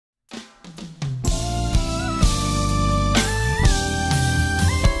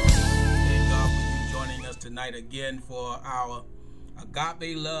tonight again for our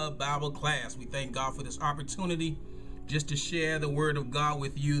Agape Love Bible class. We thank God for this opportunity just to share the word of God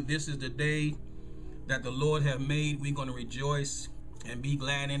with you. This is the day that the Lord have made. We're going to rejoice and be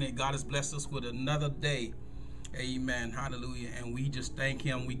glad in it. God has blessed us with another day. Amen. Hallelujah. And we just thank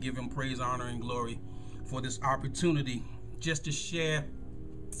him. We give him praise, honor, and glory for this opportunity just to share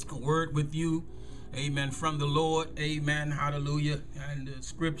a word with you. Amen. From the Lord. Amen. Hallelujah. And the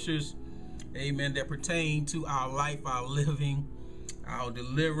scriptures, amen, that pertain to our life, our living, our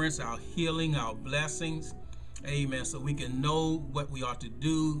deliverance, our healing, our blessings. Amen. So we can know what we ought to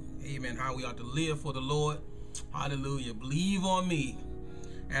do. Amen. How we ought to live for the Lord. Hallelujah. Believe on me,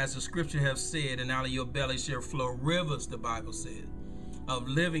 as the scripture has said, and out of your belly shall flow rivers, the Bible said, of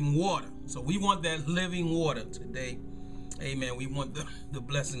living water. So we want that living water today. Amen. We want the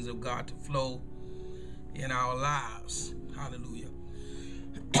blessings of God to flow in our lives. Hallelujah.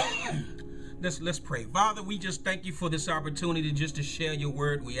 Let's pray. Father, we just thank you for this opportunity just to share your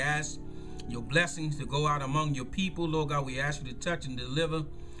word. We ask your blessings to go out among your people. Lord God, we ask you to touch and deliver.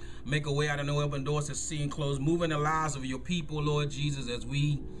 Make a way out of no open doors to see and close. Move in the lives of your people, Lord Jesus, as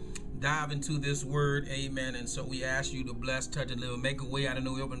we dive into this word. Amen. And so we ask you to bless, touch, and deliver. Make a way out of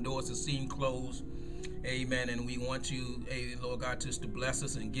no open doors to see and close. Amen. And we want you, Lord God, just to bless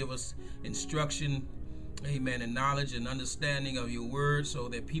us and give us instruction, amen, and knowledge and understanding of your word so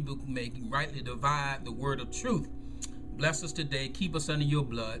that people may rightly divide the word of truth. Bless us today. Keep us under your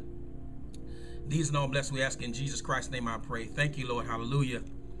blood. These and all blessed we ask in Jesus Christ's name I pray. Thank you, Lord. Hallelujah.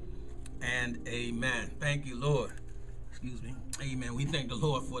 And amen. Thank you, Lord. Excuse me. Amen. We thank the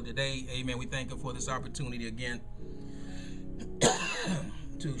Lord for today. Amen. We thank him for this opportunity again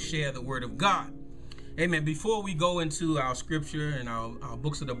to share the word of God. Amen. Before we go into our scripture and our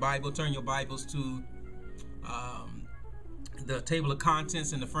books of the Bible, turn your Bibles to the table of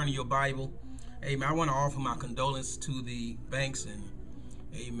contents in the front of your Bible. Amen. I want to offer my condolence to the Banks and,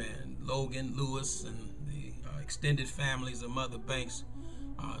 amen, Logan, Lewis, and the extended families of Mother Banks.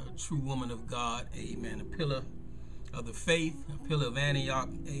 A true woman of God, amen, a pillar of the faith, a pillar of Antioch,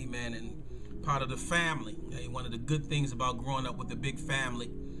 amen, and part of the family. One of the good things about growing up with a big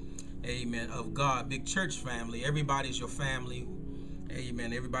family, amen, of God, big church family. Everybody's your family,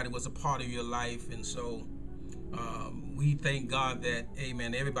 amen. Everybody was a part of your life, and so we thank God that,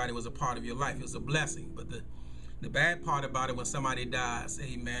 amen, everybody was a part of your life. It was a blessing. But the bad part about it, when somebody dies,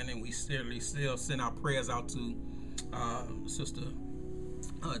 amen, and we certainly still send our prayers out to Sister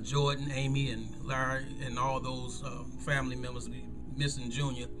Jordan, Amy, and Larry, and all those family members, missing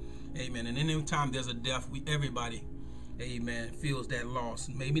Junior, amen. And any time there's a death, everybody, amen, feels that loss.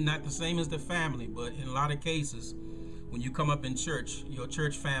 Maybe not the same as the family, but in a lot of cases, when you come up in church, your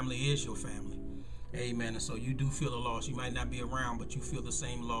church family is your family, amen. And so you do feel the loss. You might not be around, but you feel the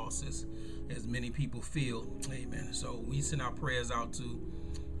same loss as many people feel, amen. So we send our prayers out to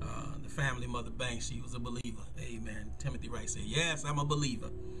the family, Mother Banks. She was a believer, amen. Timothy Wright said, yes, I'm a believer,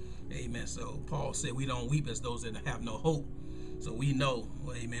 amen. So Paul said we don't weep as those that have no hope. So we know,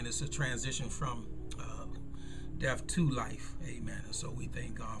 amen, it's a transition from death to life, amen. And so we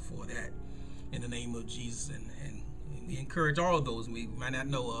thank God for that in the name of Jesus. And we encourage all of those we might not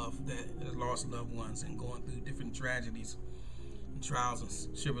know of that have lost loved ones and going through different tragedies and trials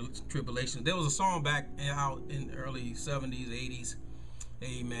and tribulations. There was a song back out in the early 70s, 80s,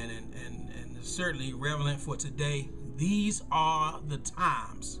 amen, and certainly relevant for today. These are the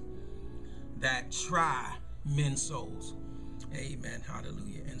times that try men's souls, amen,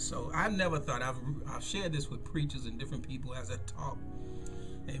 hallelujah. And so I never thought, I've shared this with preachers and different people as I talk,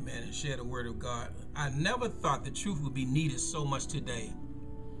 amen, and share the word of God. I never thought the truth would be needed so much today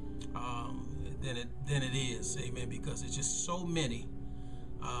than it is, amen, because it's just so many,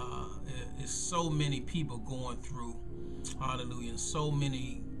 it's so many people going through, hallelujah, and so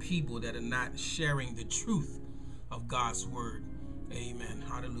many people that are not sharing the truth of God's word, amen,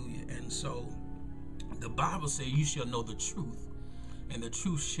 hallelujah. And so the Bible says you shall know the truth, and the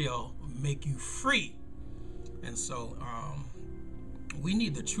truth shall make you free. And so we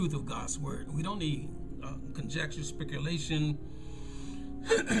need the truth of God's word. We don't need conjecture, speculation.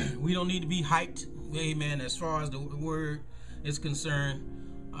 We don't need to be hyped, amen, as far as the word is concerned.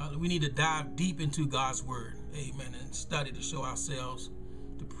 We need to dive deep into God's word, amen, and study to show ourselves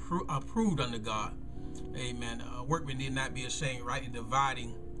approved unto God, amen. Workmen need not be ashamed, rightly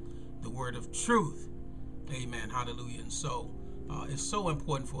dividing the word of truth, amen, hallelujah. And so it's so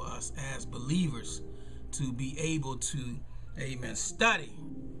important for us as believers to be able to, amen, study,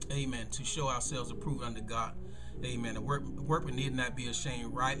 amen, to show ourselves approved unto God, amen. The workman need not be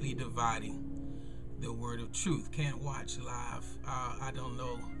ashamed, rightly dividing the word of truth. Can't watch live. I don't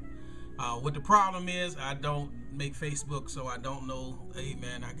know What the problem is, I don't make Facebook, so I don't know.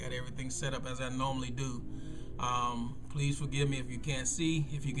 Amen. I got everything set up as I normally do. Please forgive me if you can't see.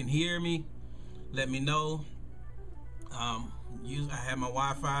 If you can hear me, let me know. I had my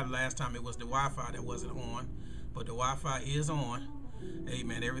Wi-Fi. Last time it was the Wi-Fi that wasn't on, but the Wi-Fi is on.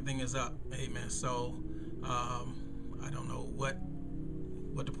 Amen. Everything is up. Amen. So I don't know what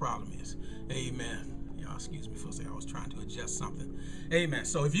the problem is. Amen. Y'all excuse me for a second. I was trying to adjust something. Amen.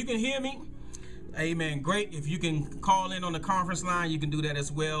 So if you can hear me, amen, great. If you can call in on the conference line, you can do that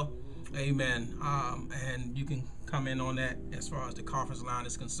as well. Amen. And you can come in on that as far as the conference line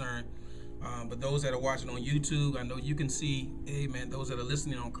is concerned. But those that are watching on YouTube, I know you can see, amen, those that are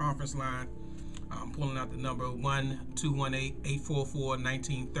listening on conference line, I'm pulling out the number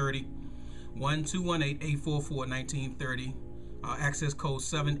 1-218-844-1930. 1-218-844-1930. Access code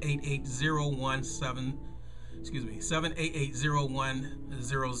 788-0117. Excuse me,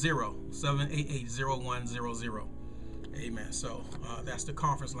 788-0100. 788-0100. Amen. So that's the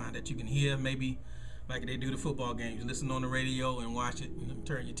conference line that you can hear. Maybe like they do the football games, listen on the radio and watch it and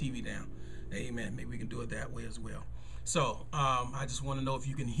turn your TV down. Amen. Maybe we can do it that way as well. So I just want to know if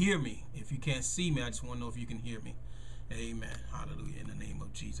you can hear me. If you can't see me, I just want to know if you can hear me. Amen. Hallelujah. In the name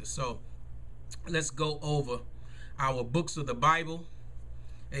of Jesus. So let's go over our books of the Bible.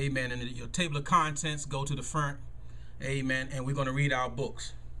 Amen. And your table of contents, go to the front. Amen. And we're going to read our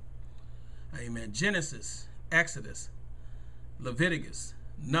books. Amen. Genesis, Exodus, Leviticus,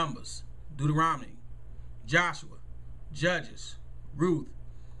 Numbers, Deuteronomy, Joshua, Judges, Ruth,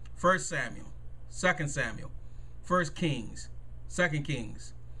 1 Samuel, 2 Samuel, 1 Kings, 2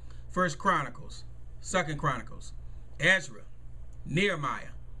 Kings, 1 Chronicles, 2 Chronicles, Ezra,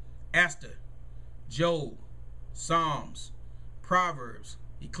 Nehemiah, Esther, Job, Psalms, Proverbs,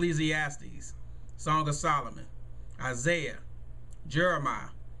 Ecclesiastes, Song of Solomon, Isaiah,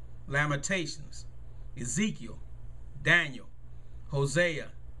 Jeremiah, Lamentations, Ezekiel, Daniel, Hosea,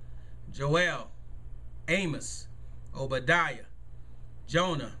 Joel, Amos, Obadiah,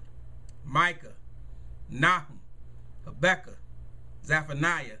 Jonah, Micah, Nahum, Habakkuk,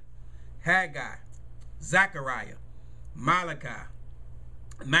 Zephaniah, Haggai, Zechariah, Malachi,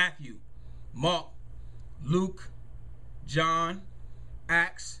 Matthew, Mark, Luke, John,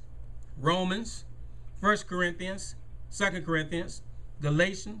 Acts, Romans, 1 Corinthians, 2 Corinthians,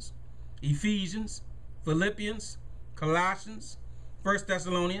 Galatians, Ephesians, Philippians, Colossians, 1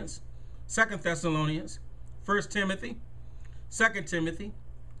 Thessalonians, 2 Thessalonians, 1 Timothy, 2 Timothy,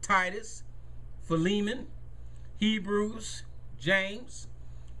 Titus, Philemon, Hebrews, James,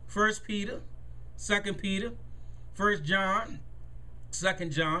 1 Peter, 2 Peter, 1 John, 2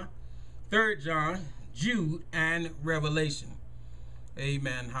 John, 3 John, Jude, and Revelation.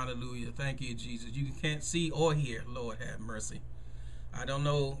 Amen. Hallelujah. Thank you, Jesus. You can't see or hear. Lord have mercy. I don't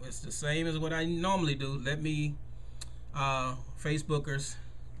know. It's the same as what I normally do. Let me, Facebookers,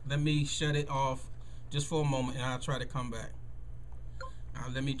 let me shut it off just for a moment and I'll try to come back.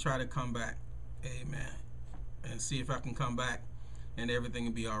 Let me try to come back. Amen. And see if I can come back and everything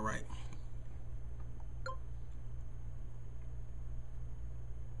will be all right.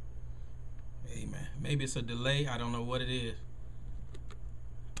 Amen. Maybe it's a delay. I don't know what it is.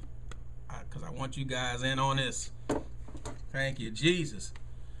 Because I want you guys in on this. Thank you, Jesus.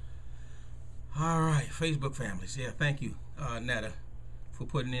 All right, Facebook families. Yeah, thank you, Netta, for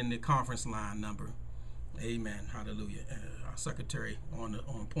putting in the conference line number. Amen. Hallelujah. Our secretary on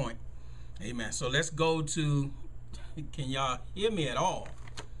point. Amen. So let's go to, can y'all hear me at all?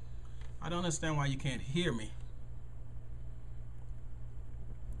 I don't understand why you can't hear me.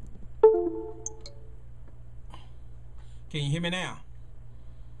 Can you hear me now?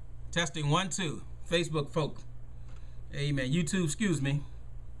 Testing 1 2. Facebook folk. Amen. YouTube, excuse me.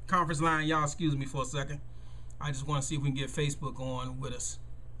 Conference line, y'all excuse me for a second. I just want to see if we can get Facebook on with us.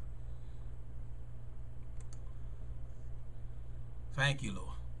 Thank you, Lord.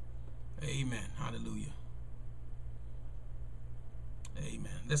 Amen. Hallelujah.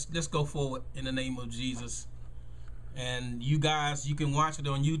 Amen. Let's go forward in the name of Jesus. And you guys, you can watch it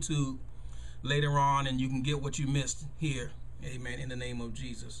on YouTube later on and you can get what you missed here. Amen. In the name of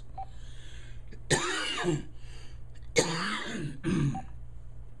Jesus.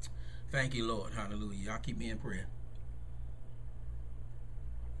 Thank you, Lord. Hallelujah. Y'all keep me in prayer.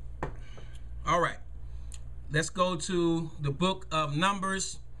 All right. Let's go to the book of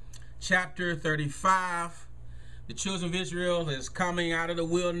Numbers, chapter 35. The children of Israel is coming out of the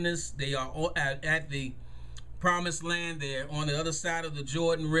wilderness. They are at the promised land. They're on the other side of the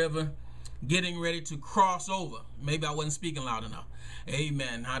Jordan River, getting ready to cross over. Maybe I wasn't speaking loud enough.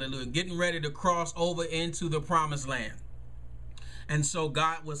 Amen. Hallelujah. Getting ready to cross over into the promised land. And so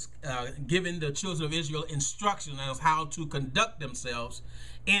God was giving the children of Israel instruction on how to conduct themselves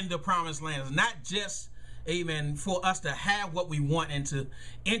in the promised land. It's not just, amen, for us to have what we want and to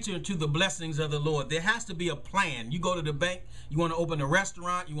enter into the blessings of the Lord. There has to be a plan. You go to the bank, you want to open a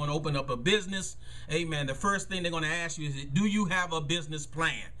restaurant, you want to open up a business, amen. The first thing they're going to ask you is, do you have a business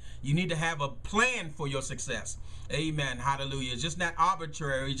plan? You need to have a plan for your success. Amen. Hallelujah. It's just not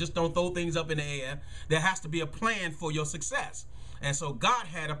arbitrary. Just don't throw things up in the air. There has to be a plan for your success. And so God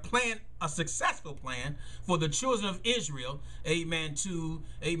had a plan, a successful plan for the children of Israel, amen,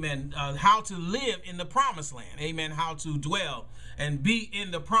 how to live in the promised land, amen, how to dwell and be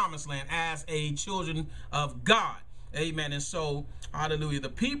in the promised land as a children of God, amen. And so, hallelujah, the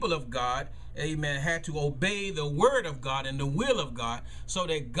people of God, amen, had to obey the word of God and the will of God so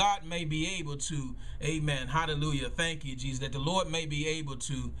that God may be able to, amen, hallelujah, thank you, Jesus, that the Lord may be able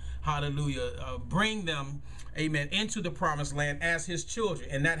to, hallelujah, bring them, amen, into the promised land as his children,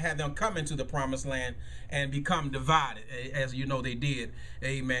 and not have them come into the promised land and become divided, as you know they did,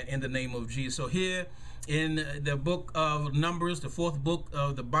 amen, in the name of Jesus. So here in the book of Numbers, the fourth book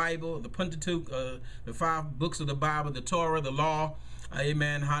of the Bible, the Pentateuch, the 5 books of the Bible, the Torah, the law,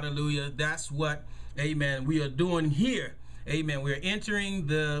 amen, hallelujah, that's what, amen, we are doing here. Amen. We're entering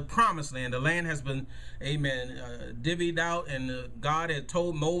the promised land. The land has been, amen, divvied out, and God had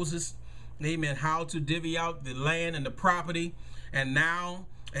told Moses, amen, how to divvy out the land and the property. And now,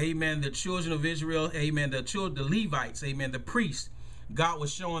 amen, the children of Israel, amen, the Levites, amen, the priests, God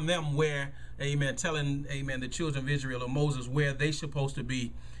was showing them where, amen, telling, amen, the children of Israel or Moses where they supposed to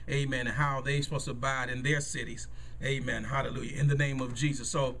be, amen, and how they supposed to abide in their cities. Amen. Hallelujah. In the name of Jesus.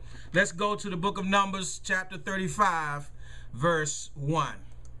 So let's go to the book of Numbers, chapter 35, verse 1.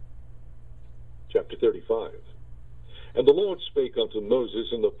 Chapter 35. And the Lord spake unto Moses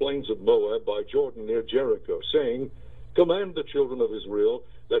in the plains of Moab by Jordan near Jericho, saying, Command the children of Israel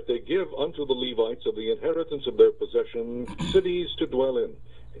that they give unto the Levites of the inheritance of their possession cities to dwell in.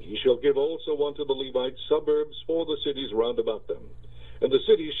 And ye shall give also unto the Levites suburbs for the cities round about them. And the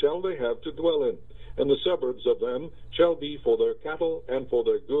cities shall they have to dwell in, and the suburbs of them shall be for their cattle, and for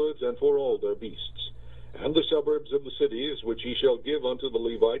their goods, and for all their beasts. And the suburbs of the cities, which ye shall give unto the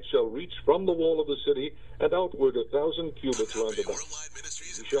Levites, shall reach from the wall of the city, and outward 1,000 cubits round about.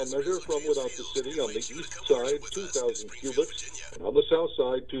 Ye shall measure from without the city on the east side 2,000 cubits, and on the south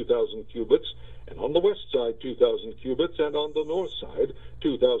side 2,000 cubits, and on the west side 2,000 cubits, and on the north side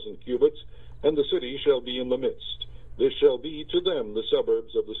 2,000 cubits, and the city shall be in the midst. This shall be to them the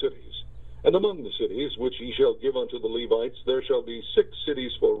suburbs of the cities. And among the cities which ye shall give unto the Levites, there shall be 6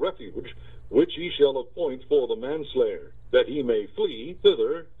 cities for refuge, which ye shall appoint for the manslayer, that he may flee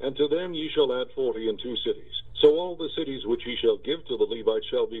thither, and to them ye shall add 42 cities. So all the cities which ye shall give to the Levites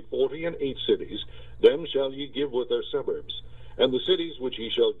shall be 48 cities, them shall ye give with their suburbs. And the cities which ye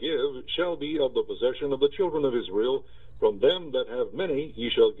shall give shall be of the possession of the children of Israel. From them that have many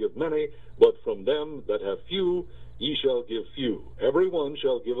ye shall give many, but from them that have few ye shall give few. Every one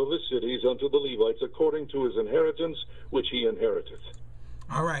shall give of his cities unto the Levites according to his inheritance which he inheriteth.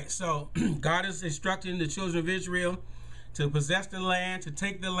 All right, so God is instructing the children of Israel to possess the land, to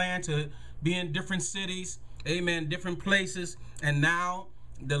take the land, to be in different cities, amen, different places. And now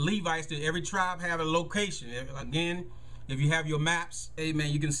the Levites, every tribe have a location. Again, if you have your maps,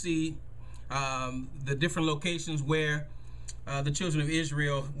 amen, you can see the different locations where the children of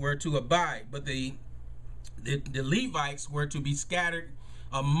Israel were to abide. But the Levites were to be scattered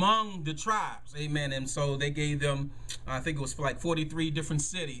among the tribes, amen. And so they gave them, I think it was like 43 different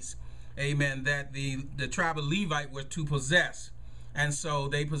cities, amen, that the tribe of Levite were to possess. And so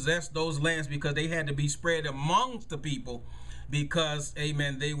they possessed those lands because they had to be spread amongst the people, because,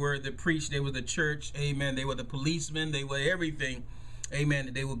 amen, they were the priest, they were the church, amen, they were the policemen, they were everything,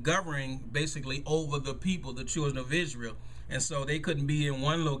 amen. They were governing basically over the people, the children of Israel. And so they couldn't be in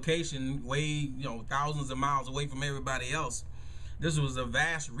one location way, thousands of miles away from everybody else. This was a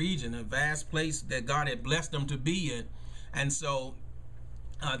vast region, a vast place that God had blessed them to be in. And so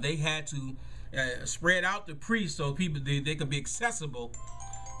they had to spread out the priests so people, they could be accessible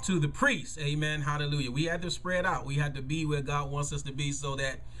to the priests. Amen. Hallelujah. We had to spread out. We had to be where God wants us to be so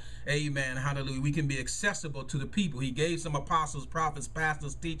that, amen, hallelujah, we can be accessible to the people. He gave some apostles, prophets,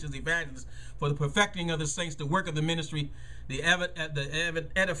 pastors, teachers, evangelists for the perfecting of the saints, the work of the ministry, the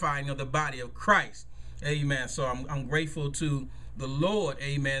edifying of the body of Christ. Amen. So I'm grateful to the Lord,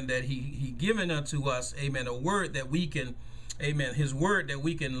 amen, that he given unto us, amen, a word that we can, amen, his word that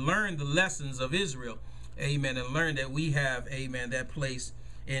we can learn the lessons of Israel, amen, and learn that we have, amen, that place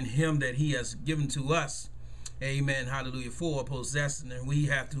in him that he has given to us, amen, hallelujah, for possessing, and we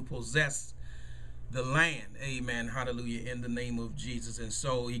have to possess the land. Amen. Hallelujah. In the name of Jesus. And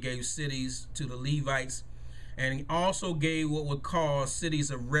so he gave cities to the Levites, and he also gave what would call cities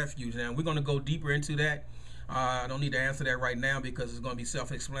of refuge. Now we're going to go deeper into that. I don't need to answer that right now because it's going to be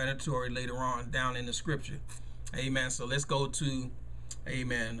self-explanatory later on down in the scripture. Amen. So let's go to,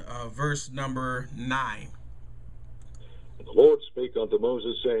 amen, verse number 9. And the Lord spake unto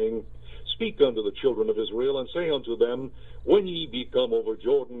Moses, saying, Speak unto the children of Israel, and say unto them, When ye be come over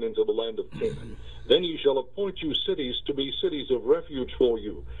Jordan into the land of Canaan, then ye shall appoint you cities to be cities of refuge for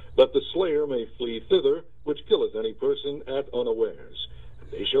you, that the slayer may flee thither, which killeth any person at unawares.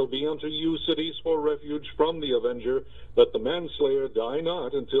 And they shall be unto you cities for refuge from the avenger, that the manslayer die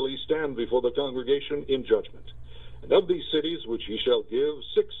not until he stand before the congregation in judgment. And of these cities which ye shall give,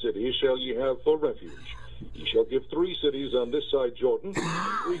 6 cities shall ye have for refuge. Ye shall give 3 cities on this side Jordan,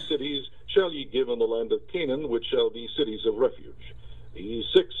 and 3 cities shall ye give in the land of Canaan, which shall be cities of refuge. These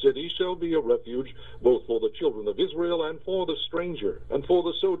 6 cities shall be a refuge, both for the children of Israel, and for the stranger, and for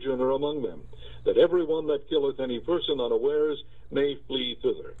the sojourner among them, that every one that killeth any person unawares may flee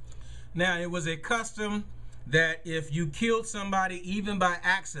thither. Now it was a custom that if you killed somebody, even by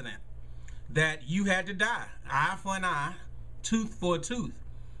accident, that you had to die. Eye for an eye, tooth for a tooth.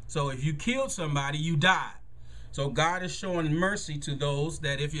 So if you killed somebody, you died. So God is showing mercy to those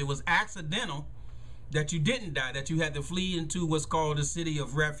that if it was accidental, that you didn't die, that you had to flee into what's called the city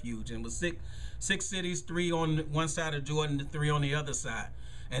of refuge. And it was six cities, 3 on one side of Jordan, and 3 on the other side.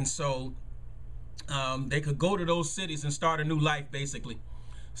 And so they could go to those cities and start a new life, basically.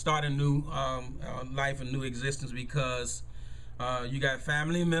 Start a new life, a new existence, because you got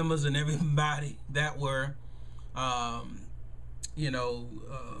family members and everybody that were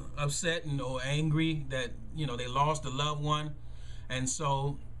upset and or angry that they lost a loved one, and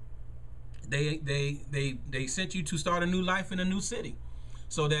so they sent you to start a new life in a new city,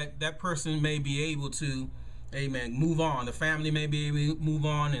 so that that person may be able to, amen, move on. The family may be able to move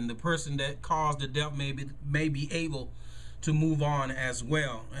on, and the person that caused the death may be able to move on as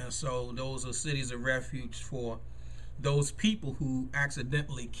well. And so those are cities of refuge for those people who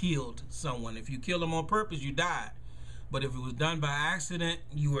accidentally killed someone. If you killed them on purpose, you died. But if it was done by accident,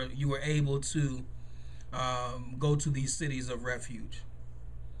 you were able to go to these cities of refuge.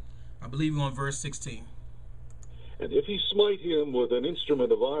 I believe we're on verse 16. And if he smite him with an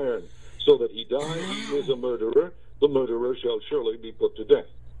instrument of iron, so that he die, he is a murderer. The murderer shall surely be put to death.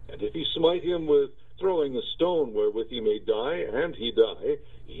 And if he smite him with throwing a stone wherewith he may die, and he die,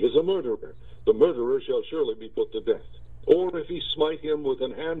 he is a murderer. The murderer shall surely be put to death. Or if he smite him with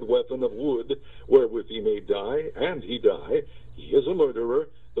an hand weapon of wood, wherewith he may die, and he die, he is a murderer.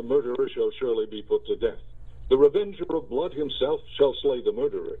 The murderer shall surely be put to death. The revenger of blood himself shall slay the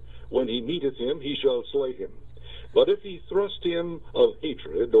murderer. When he meeteth him, he shall slay him. But if he thrust him of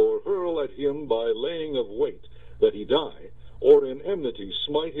hatred, or hurl at him by laying of weight, that he die, or in enmity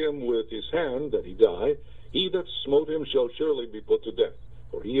smite him with his hand, that he die, he that smote him shall surely be put to death,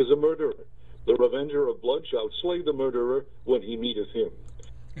 for he is a murderer. The revenger of blood shall slay the murderer when he meeteth him.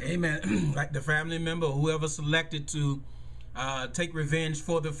 Amen. Like the family member, whoever selected to take revenge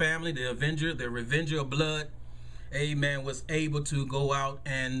for the family, the revenger of blood, amen, was able to go out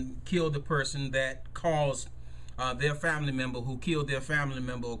and kill the person that caused their family member, who killed their family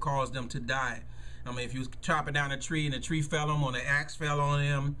member or caused them to die. I mean, if you was chopping down a tree and the tree fell on them, or the axe fell on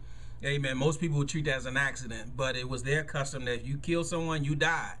them, amen, most people would treat that as an accident, but it was their custom that if you kill someone, you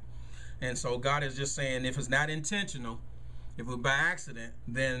die. And so God is just saying, if it's not intentional, if it's by accident,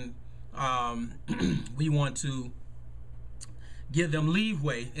 then we want to give them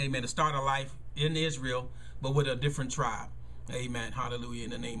leeway, amen, to start a life in Israel, but with a different tribe. Amen. Hallelujah. In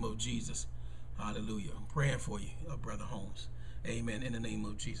the name of Jesus. Hallelujah. I'm praying for you, Brother Holmes. Amen. In the name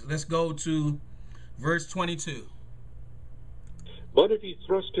of Jesus. Let's go to verse 22. But if he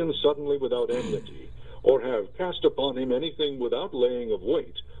thrust him suddenly without enmity, or have cast upon him anything without laying of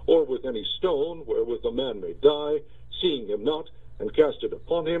weight, or with any stone wherewith a man may die, seeing him not, and cast it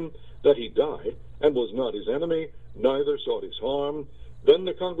upon him, that he die, and was not his enemy, neither sought his harm, then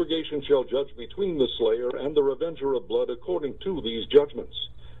the congregation shall judge between the slayer and the revenger of blood according to these judgments.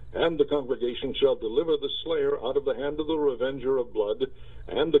 And the congregation shall deliver the slayer out of the hand of the revenger of blood,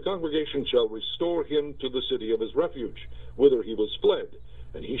 and the congregation shall restore him to the city of his refuge, whither he was fled,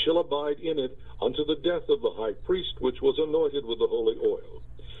 and he shall abide in it unto the death of the high priest, which was anointed with the holy oil.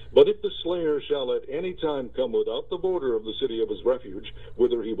 But if the slayer shall at any time come without the border of the city of his refuge,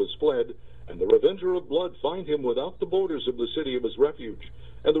 whither he was fled, and the revenger of blood find him without the borders of the city of his refuge,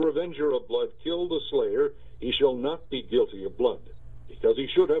 and the revenger of blood kill the slayer, he shall not be guilty of blood, because he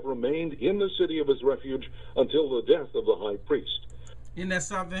should have remained in the city of his refuge until the death of the high priest. Isn't that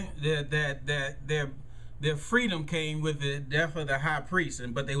something? That their freedom came with the death of the high priest,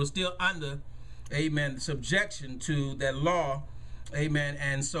 but they were still under, amen, subjection to that law, amen.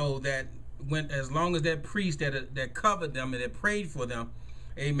 And so that when, as long as that priest that covered them and that prayed for them,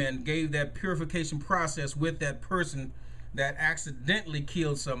 amen, gave that purification process with that person that accidentally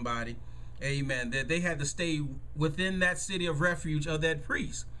killed somebody, amen, that they had to stay within that city of refuge of that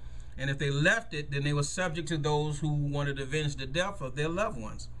priest. And if they left it, then they were subject to those who wanted to avenge the death of their loved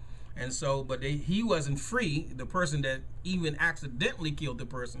ones. And so, but he wasn't free. The person that even accidentally killed the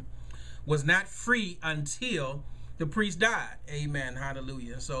person was not free until the priest died. Amen.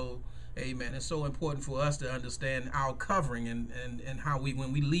 Hallelujah. So, amen. It's so important for us to understand our covering and how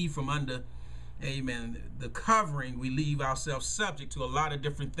when we leave from under, amen, the covering, we leave ourselves subject to a lot of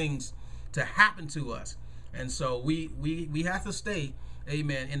different things to happen to us. And so we have to stay,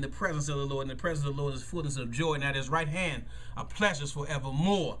 amen, in the presence of the Lord. And the presence of the Lord is fullness of joy, and at his right hand are pleasures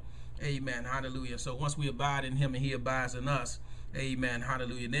forevermore. Amen. Hallelujah. So once we abide in him and he abides in us, amen.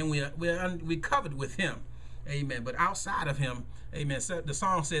 Hallelujah. Then we're covered with him. Amen. But outside of him, amen. So the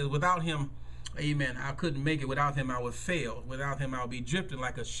song says, without him, amen, I couldn't make it. Without him, I would fail. Without him, I would be drifting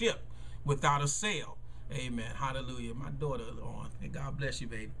like a ship without a sail. Amen. Hallelujah. My daughter on. And God bless you,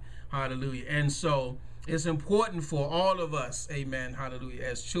 baby. Hallelujah. And so it's important for all of us, amen, hallelujah,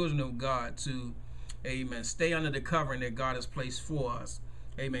 as children of God to, amen, stay under the covering that God has placed for us.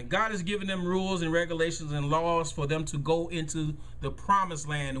 Amen. God has given them rules and regulations and laws for them to go into the promised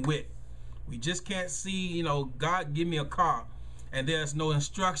land with. We just can't see, God give me a car and there's no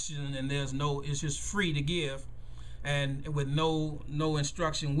instruction and it's just free to give, and with no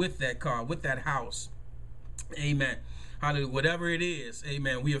instruction with that car, with that house. Amen. Hallelujah. Whatever it is,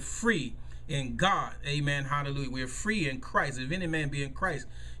 amen, we are free in God. Amen. Hallelujah. We are free in Christ. If any man be in Christ,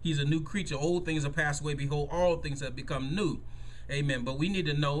 he's a new creature. Old things have passed away. Behold, all things have become new. Amen. But we need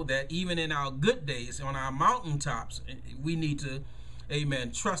to know that even in our good days, on our mountaintops, we need to,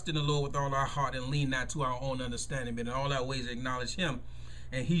 amen, trust in the Lord with all our heart and lean not to our own understanding, but in all our ways acknowledge him,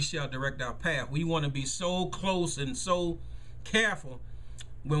 and he shall direct our path. We want to be so close and so careful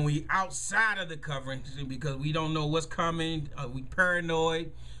when we outside of the covering, because we don't know what's coming. We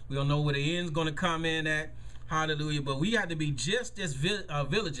paranoid. We don't know where the end's going to come in at. Hallelujah. But we have to be just as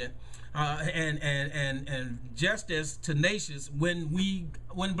vigilant and just as tenacious when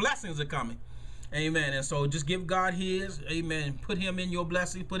blessings are coming. Amen. And so just give God his. Amen. Put him in your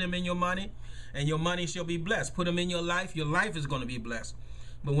blessing. Put him in your money, and your money shall be blessed. Put him in your life. Your life is going to be blessed.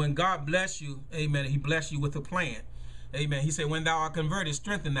 But when God bless you, amen, he bless you with a plan. Amen. He said, when thou art converted,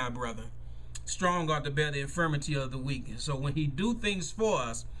 strengthen thy brother. Strong art to bear the infirmity of the weak. And so when he do things for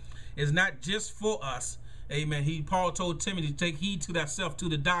us, it's not just for us. Amen. Paul told Timothy to take heed to thyself, to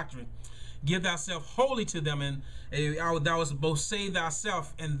the doctrine. Give thyself wholly to them, and thou wast both save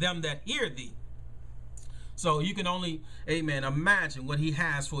thyself and them that hear thee. So you can only, amen, imagine what he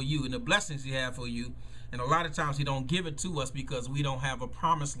has for you and the blessings he has for you. And a lot of times he don't give it to us because we don't have a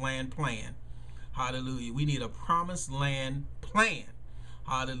promised land plan. Hallelujah. We need a promised land plan.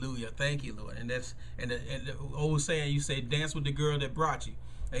 Hallelujah. Thank you, Lord. And that's the old saying, you say, dance with the girl that brought you.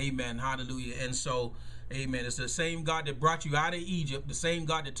 Amen. Hallelujah. And so, amen, it's the same God that brought you out of Egypt, the same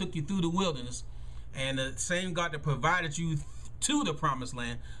God that took you through the wilderness, and the same God that provided you to the promised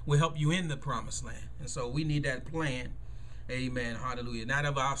land will help you in the promised land. And so we need that plan. Amen. Hallelujah. Not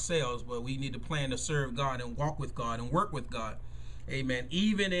of ourselves, but we need to plan to serve God and walk with God and work with God. Amen.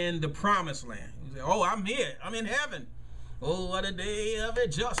 Even in the promised land. You say, oh, I'm here. I'm in heaven. Oh, what a day of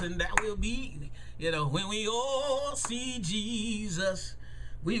rejoicing that will be. When we all see Jesus,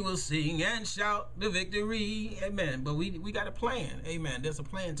 we will sing and shout the victory. Amen. But we got a plan. Amen. There's a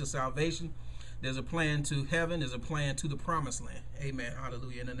plan to salvation. There's a plan to heaven. There's a plan to the promised land. Amen.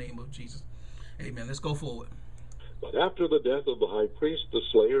 Hallelujah. In the name of Jesus. Amen. Let's go forward. But after the death of the high priest, the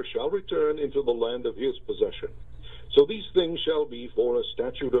slayer shall return into the land of his possession. So these things shall be for a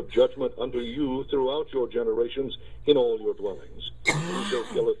statute of judgment unto you throughout your generations in all your dwellings. Whoso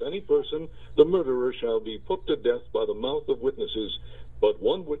killeth any person, the murderer shall be put to death by the mouth of witnesses, but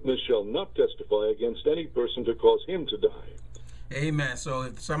one witness shall not testify against any person to cause him to die. Amen. So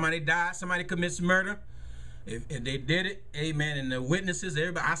if somebody dies, somebody commits murder, if they did it, amen, and the witnesses,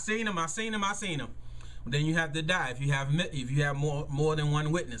 everybody, I seen him. Then you have to die if you have more than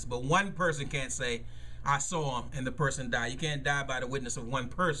one witness. But one person can't say, I saw him, and the person died. You can't die by the witness of one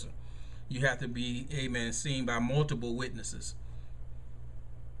person. You have to be, amen, seen by multiple witnesses.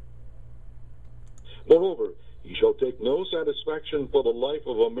 Moreover, he shall take no satisfaction for the life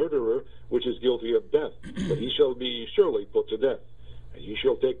of a murderer which is guilty of death, but he shall be surely put to death. And ye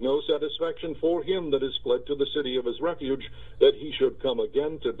shall take no satisfaction for him that is fled to the city of his refuge, that he should come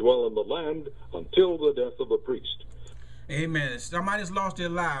again to dwell in the land until the death of the priest. Amen. Somebody has lost their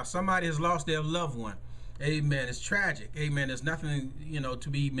lives. Somebody has lost their loved one. Amen. It's tragic. Amen. There's nothing, to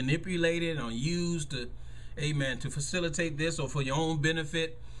be manipulated or used to, amen, to facilitate this or for your own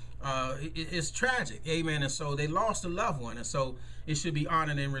benefit. It's tragic. Amen. And so they lost a loved one. And so it should be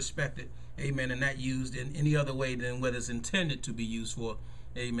honored and respected. Amen. And not used in any other way than what it's intended to be used for.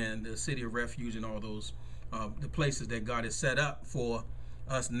 Amen. The city of refuge and all those, the places that God has set up for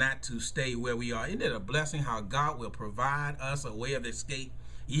us not to stay where we are. Isn't it a blessing how God will provide us a way of escape?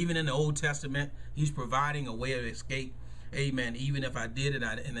 Even in the Old Testament, he's providing a way of escape. Amen. Even if I did it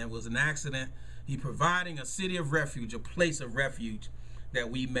and it was an accident, he's providing a city of refuge, a place of refuge that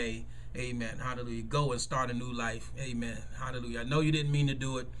we may, amen, hallelujah, go and start a new life. Amen. Hallelujah. I know you didn't mean to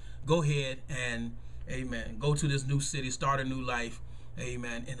do it. Go ahead and, amen, go to this new city, start a new life.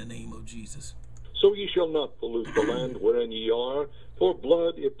 Amen. In the name of Jesus. So ye shall not pollute the land wherein ye are, for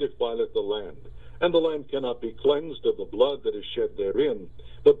blood it defileth the land. And the land cannot be cleansed of the blood that is shed therein,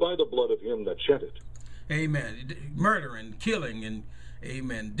 but by the blood of him that shed it. Amen. Murdering, killing, and,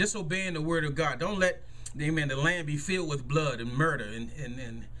 amen, disobeying the word of God. Don't let, amen, the land be filled with blood and murder.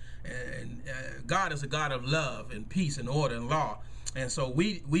 And God is a God of love and peace and order and law. And so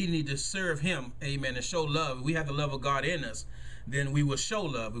we need to serve him, amen, and show love. If we have the love of God in us, then we will show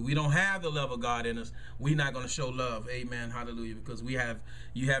love. If we don't have the love of God in us, we're not going to show love. Amen. Hallelujah. Because you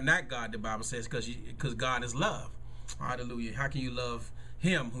have not God, the Bible says, because God is love. Hallelujah. How can you love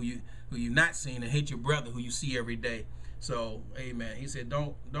him who you've not seen and hate your brother who you see every day? So, amen. He said,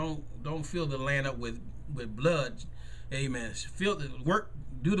 don't fill the land up with blood. Amen. Fill the work,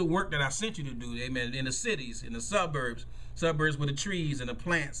 do the work that I sent you to do. Amen. In the cities, in the suburbs with the trees and the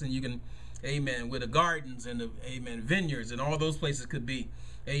plants, and you can, amen, with the gardens and the, amen, vineyards and all those places could be,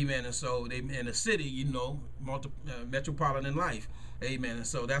 amen. And so in the city, metropolitan life, amen. And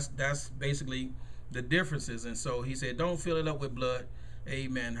so that's basically the differences. And so he said, don't fill it up with blood,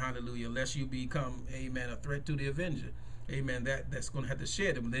 amen, hallelujah, lest you become, amen, a threat to the avenger, amen. That's going to have to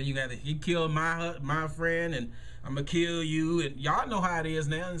shed it. But then you got to, he killed my friend, and I'm gonna kill you, and y'all know how it is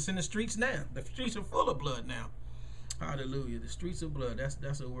now. It's in the streets now. The streets are full of blood now. Hallelujah. The streets of blood.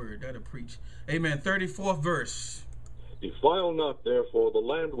 That's a word. That'll preach. Amen. 34th verse. Defile not therefore the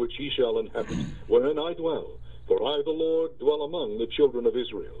land which ye shall inhabit, wherein I dwell. For I, the Lord, dwell among the children of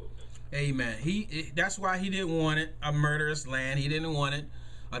Israel. Amen. That's why he didn't want it a murderous land. He didn't want it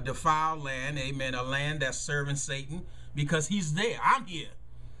a defiled land. Amen. A land that's serving Satan, because he's there. I'm here,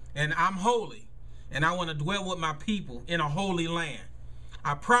 and I'm holy, and I want to dwell with my people in a holy land.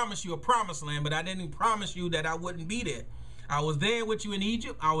 I promised you a promised land, but I didn't promise you that I wouldn't be there. I was there with you in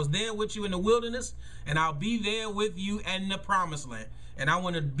Egypt. I was there with you in the wilderness, and I'll be there with you in the promised land. And I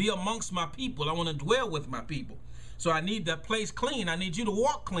want to be amongst my people. I want to dwell with my people. So I need that place clean. I need you to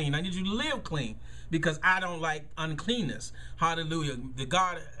walk clean. I need you to live clean, because I don't like uncleanness. Hallelujah. The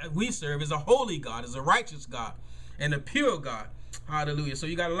God we serve is a holy God, is a righteous God, and a pure God. Hallelujah. So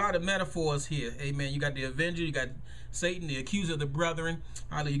you got a lot of metaphors here. Amen. You got the avenger. You got Satan, the accuser of the brethren.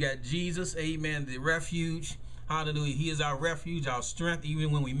 Hallelujah. You got Jesus. Amen. The refuge. Hallelujah. He is our refuge, our strength.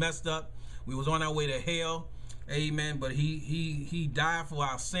 Even when we messed up, we was on our way to hell. Amen. But he died for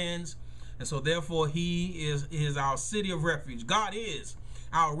our sins. And so therefore he is our city of refuge. God is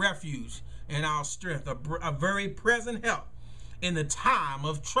our refuge and our strength, a very present help in the time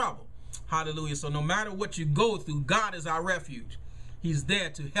of trouble. Hallelujah. So no matter what you go through, God is our refuge. He's there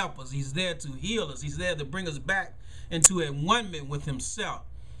to help us. He's there to heal us. He's there to bring us back into a one-ment with himself.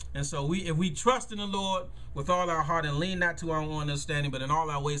 And so if we trust in the Lord with all our heart and lean not to our own understanding, but in all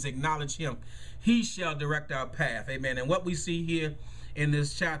our ways acknowledge him, he shall direct our path. Amen. And what we see here in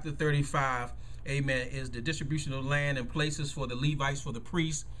this chapter 35, amen, is the distribution of land and places for the Levites, for the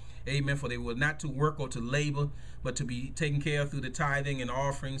priests. Amen. For they were not to work or to labor, but to be taken care of through the tithing and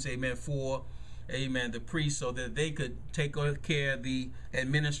offerings. Amen. For, amen, the priests, so that they could take care of the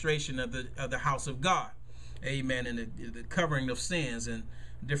administration of the house of God. Amen. And the covering of sins and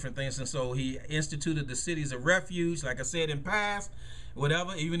different things. And so he instituted the cities of refuge. Like I said in past,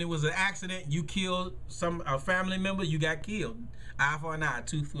 whatever, even if it was an accident, you killed a family member, you got killed. Eye for an eye,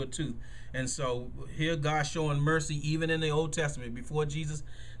 tooth for a tooth. And so here God showing mercy even in the Old Testament. Before Jesus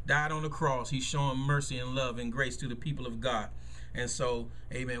died on the cross, he's showing mercy and love and grace to the people of God. And so,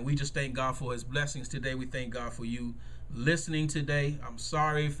 amen, we just thank God for his blessings today. We thank God for you, listening today. I'm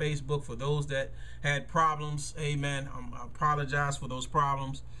sorry, Facebook, for those that had problems. Amen. I apologize for those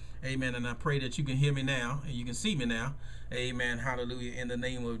problems. Amen. And I pray that you can hear me now and you can see me now. Amen. Hallelujah. In the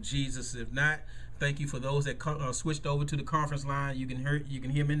name of Jesus. If not, thank you for those that switched over to the conference line. You can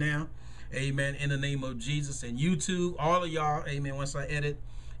hear me now. Amen. In the name of Jesus. And YouTube, all of y'all. Amen. Once I edit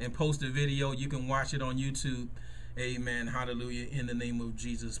and post the video, you can watch it on YouTube. Amen. Hallelujah. In the name of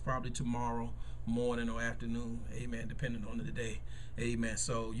Jesus. Probably tomorrow morning or afternoon. Amen. Depending on the day. Amen.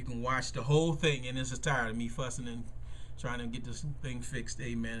 So you can watch the whole thing. And this is tired of me fussing and trying to get this thing fixed.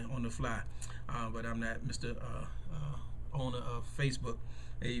 Amen. On the fly. But I'm not Mr. Owner of Facebook.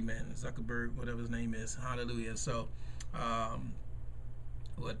 Amen. Zuckerberg, whatever his name is. Hallelujah. So,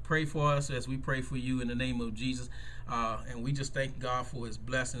 but pray for us as we pray for you in the name of Jesus. And we just thank God for his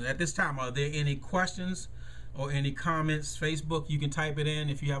blessing. At this time, are there any questions or any comments? Facebook, you can type it in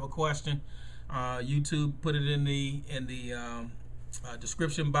if you have a question. YouTube, put it in the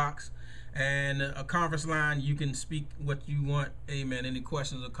description box. And a conference line, you can speak what you want. Amen. Any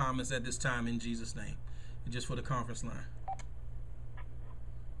questions or comments at this time in Jesus' name? Just for the conference line.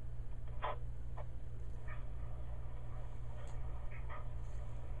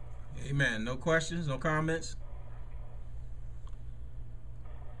 Amen. No questions, no comments.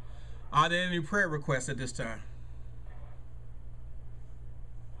 Are there any prayer requests at this time?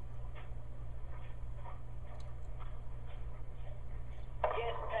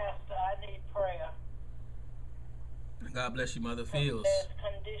 Yes, Pastor, I need prayer. God bless you, Mother Fields. There's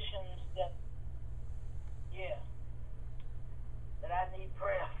conditions that I need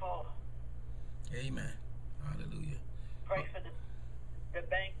prayer for. Amen. Hallelujah. Pray for the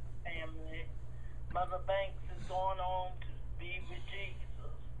Banks family. Mother Banks is going on to be with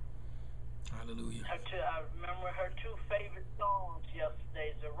Jesus. Hallelujah. I remember her two favorite songs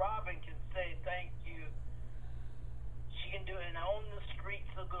yesterday. So Robin can say thank you. She can do it on the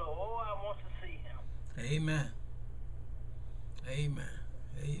streets of glory. Oh, I want to see him. Amen. Amen.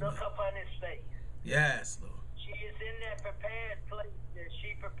 Amen. Look up on his face. Yes, Lord. She is in that prepared place that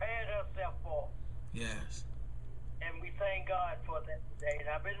she prepared herself for. Yes. And we thank God for that today. And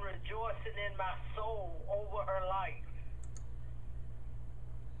I've been rejoicing in my soul over her life.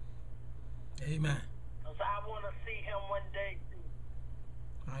 Amen. Because I want to see him one day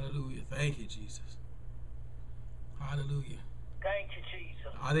too. Hallelujah. Thank you, Jesus. Hallelujah. Thank you,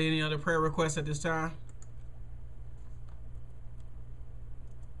 Jesus. Are there any other prayer requests at this time?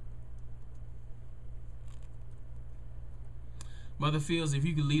 Mother Fields, if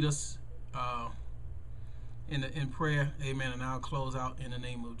you could lead us in prayer, amen, and I'll close out in the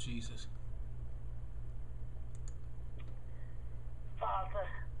name of Jesus. Father,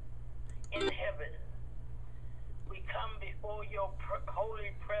 in heaven, we come before your holy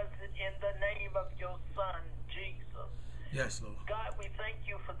presence in the name of your Son, Jesus. Yes, Lord. God, we thank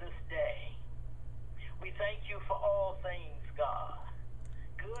you for this day. We thank you for all things, God,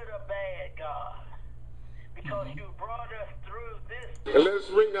 good or bad, God, because you brought us through this. And let us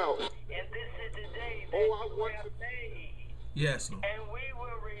ring out. And this is the day that you have made. Yes, Lord. And we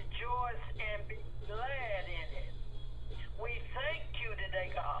will rejoice and be glad in it. We thank you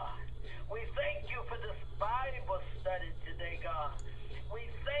today, God. We thank you for this Bible study today, God. We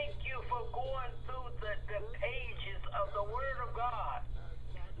thank you for going through the pages of the Word of God,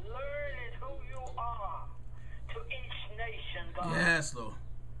 learning who you are to each nation, God. Yes, Lord.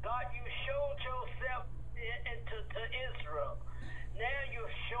 God, you showed yourself to Israel. Now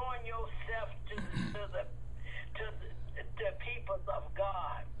you're showing yourself to the people of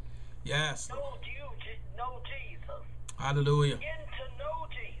God. Yes, Lord. Know Jesus. Hallelujah. Getting to know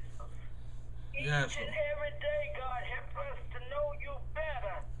Jesus. Yes, Each and Lord. every day, God, help us to know you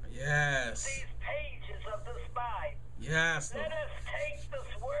better. Yes. These pages of this Bible. Yes, Lord. Let us take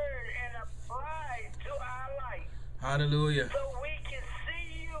this word and apply it to our life. Hallelujah. So we can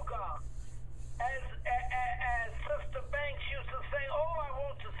see you, God. As Sister Banks used to say, oh, I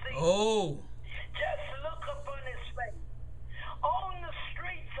want to see you. Oh. Just look upon his face. On the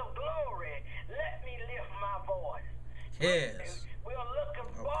streets of glory, let me lift my voice. Yes. We're looking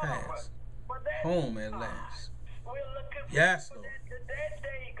forward Pass. for that. Home at last. We're looking Yes, forward Lord. to that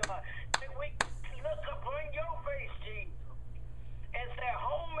day, God. That we look upon your face, Jesus, and say,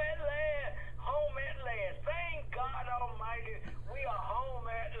 home at last, home at last. Thank God Almighty, we are home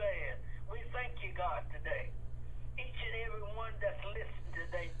at last. We thank you, God, today. Each and every one that's listening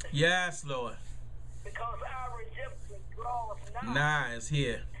today. Yes, Lord. Because our redemption draws nigh. Nigh is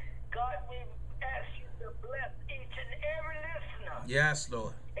here. God, we ask you to bless each and every listener. Yes,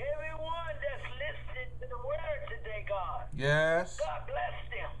 Lord. Everyone that's listening to the word today, God. Yes. God bless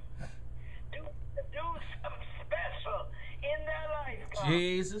them. Do what do something special in their life, God.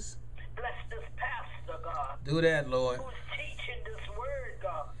 Jesus. Bless this pastor, God. Do that, Lord. Who's teaching this word,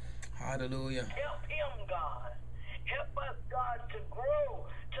 God. Hallelujah. Help him, God. Help us, God, to grow,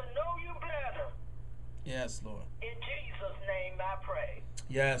 to know you better. Yes, Lord. In Jesus' name I pray.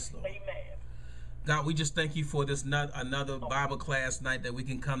 Yes, Lord. Amen. God, we just thank you for this another Bible class night that we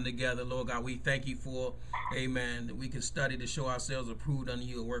can come together, Lord God. We thank you for, amen, that we can study to show ourselves approved unto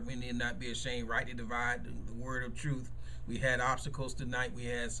you, a work we need not be ashamed, rightly divide the word of truth. We had obstacles tonight. We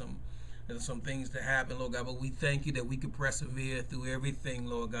had some things to happen, Lord God, but we thank you that we can persevere through everything,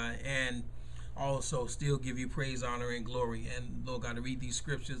 Lord God, and also still give you praise, honor, and glory. And, Lord God, to read these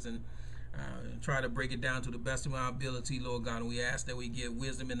scriptures and try to break it down to the best of our ability, Lord God. And we ask that we give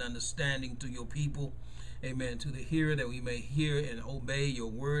wisdom and understanding to your people, amen, to the hearer, that we may hear and obey your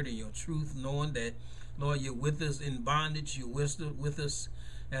word and your truth, knowing that, Lord, you're with us in bondage. You're with us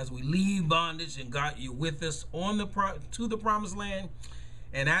as we leave bondage, and God, you're with us on to the promised land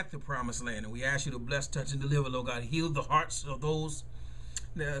and at the promised land. And we ask you to bless, touch, and deliver, Lord God. Heal the hearts of those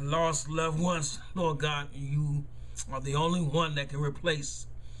that lost loved ones, Lord God. You are the only one that can replace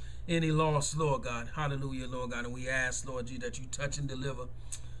any loss, Lord God. Hallelujah, Lord God. And we ask, Lord, you that you touch and deliver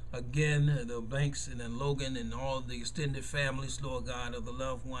again the Banks and then Logan and all the extended families, Lord God, of the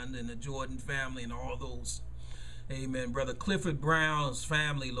loved one, and the Jordan family and all those. Amen. Brother Clifford Brown's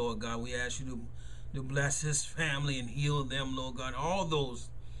family, Lord God, we ask you to bless his family and heal them, Lord God. All those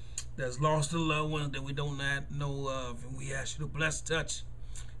that's lost a loved ones that we don't know of, and we ask you to bless, touch,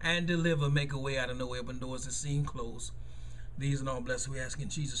 and deliver, make a way out of no way, open doors that seem closed. These and all blessed we ask in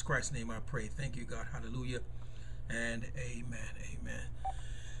Jesus Christ's name I pray. Thank you, God. Hallelujah. And amen.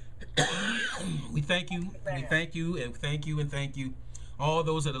 Amen. We thank you. We thank you and thank you and thank you. All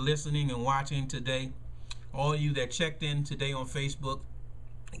those that are listening and watching today. All you that checked in today on Facebook.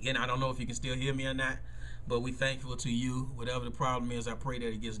 Again, I don't know if you can still hear me or not, but we're thankful to you. Whatever the problem is, I pray that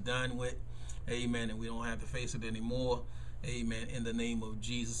it gets done with. Amen. And we don't have to face it anymore. Amen. In the name of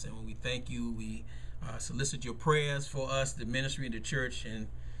Jesus. And we thank you. We solicit your prayers for us, the ministry and the church, and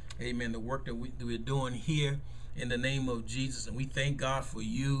amen, the work that we're doing here in the name of Jesus. And we thank God for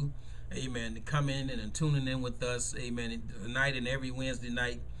you, amen, to come in and tuning in with us, amen, tonight and every Wednesday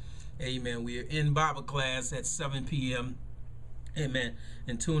night, amen. We are in Bible class at 7 p.m., amen,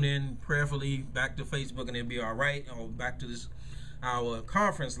 and tune in prayerfully back to Facebook, and it'll be all right, or back to our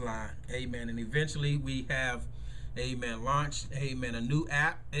conference line, amen. And eventually we have, amen, launched, amen, a new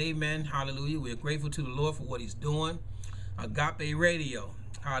app, amen, hallelujah. We're grateful to the Lord for what he's doing. Agape Radio,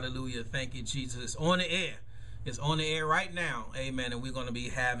 hallelujah, thank you, Jesus. It's on the air. It's on the air right now, amen, and we're going to be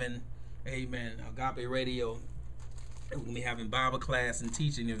having, amen, Agape Radio. We're going to be having Bible class and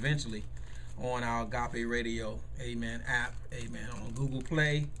teaching eventually on our Agape Radio, amen, app, amen, on Google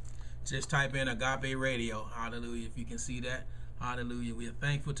Play. Just type in Agape Radio, hallelujah, if you can see that, hallelujah. We are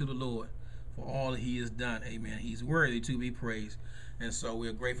thankful to the Lord for all he has done, amen. He's worthy to be praised, and so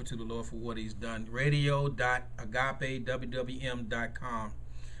we're grateful to the Lord for what he's done. radio.agapewwm.com,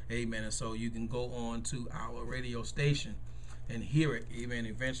 amen. And so you can go on to our radio station and hear it, amen.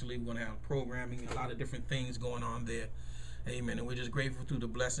 Eventually we're going to have programming, a lot of different things going on there, amen. And we're just grateful to the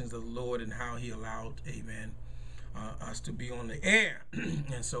blessings of the Lord and how he allowed, amen, us to be on the air.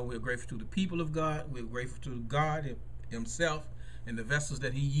 And so we're grateful to the people of God. We're grateful to God himself and the vessels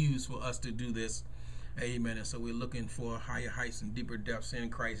that he used for us to do this, amen. And so we're looking for higher heights and deeper depths in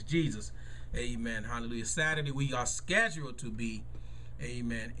Christ Jesus, amen, hallelujah. Saturday we are scheduled to be,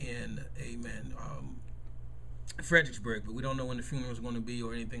 amen, in, amen, Fredericksburg, but we don't know when the funeral is going to be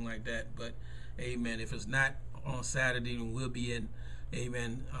or anything like that, but amen, if it's not on Saturday, then we'll be in,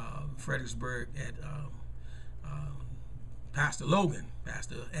 amen, Fredericksburg at Pastor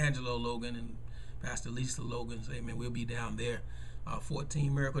Angelo Logan and Pastor Lisa Logan's, amen. We'll be down there,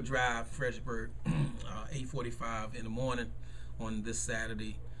 14 Miracle Drive, Fredericksburg, 8:45 in the morning on this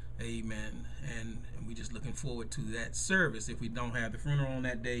Saturday, amen. And we're just looking forward to that service. If we don't have the funeral on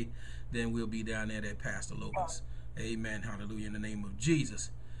that day, then we'll be down there at Pastor Logan's, amen, hallelujah, in the name of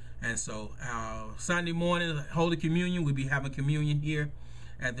Jesus. And so our Sunday morning, Holy Communion, we'll be having communion here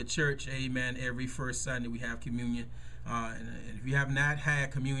at the church, amen. Every first Sunday we have communion. And if you have not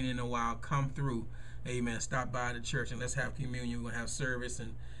had communion in a while, come through, amen. Stop by the church and let's have communion. We're going to have service,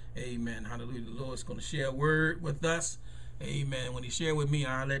 and amen, hallelujah. The Lord's going to share a word with us, amen. When he shared with me,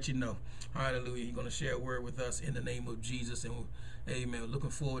 I'll let you know, hallelujah. He's going to share a word with us in the name of Jesus, and amen. We're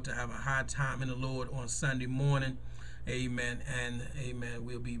looking forward to having a high time in the Lord on Sunday morning, amen. And amen,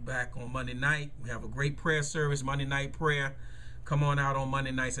 we'll be back on Monday night. We have a great prayer service, Monday night prayer. Come on out on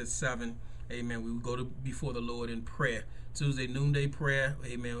Monday nights at 7. amen, we will go before the Lord in prayer. Tuesday noonday prayer,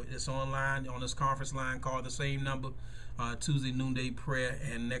 amen. It's online on this conference line. Call the same number. Tuesday noonday prayer,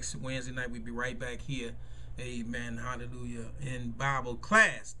 and next Wednesday night we'll be right back here, amen, hallelujah, in Bible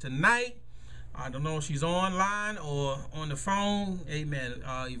class. Tonight, I don't know if she's online or on the phone, amen,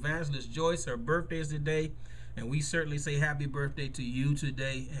 Evangelist Joyce, her birthday is today, and we certainly say happy birthday to you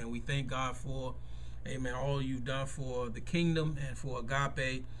today, and we thank God for, amen, all you've done for the kingdom and for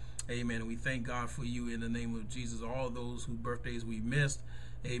Agape, amen, and we thank God for you in the name of Jesus. All those whose birthdays we missed,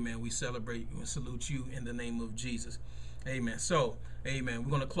 amen, we celebrate and salute you in the name of Jesus. Amen. So, amen,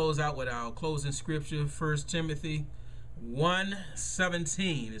 we're going to close out with our closing scripture, 1 Timothy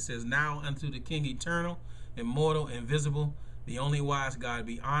 1:17. It says, now unto the King eternal, immortal, invisible, the only wise God,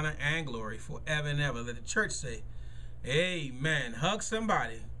 be honor and glory forever and ever. Let the church say, amen. Hug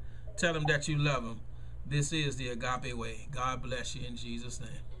somebody. Tell them that you love them. This is the Agape way. God bless you in Jesus'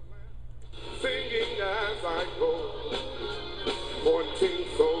 name. Singing as I go, pointing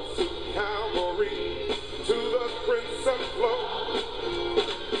souls to Calvary, to the crimson flow.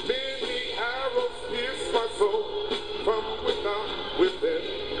 Many arrows pierce my soul from without within,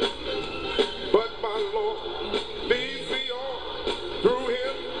 but my Lord leads me on. Through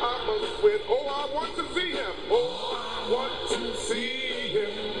him I must win. Oh, I want to see him. Oh, I want to see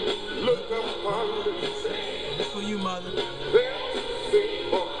him. Look upon the sand. That's for you, mother. There to sing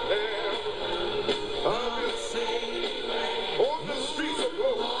forever. On the streets of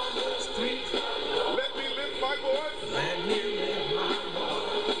glory. Let me lift my voice. Let me lift my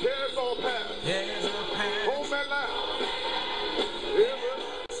voice. Cares all past. There's a path. Home and loud.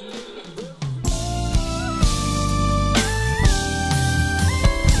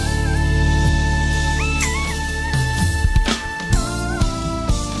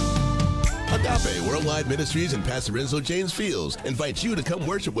 Agape Worldwide Ministries and Pastor Renzall James Fields invites you to come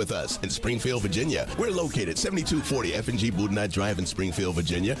worship with us in Springfield, Virginia. We're located 7240 F&G Boudinot Drive in Springfield,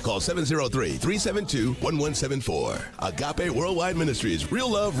 Virginia. Call 703-372-1174. Agape Worldwide Ministries. Real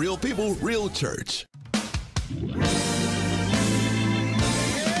love, real people, real church.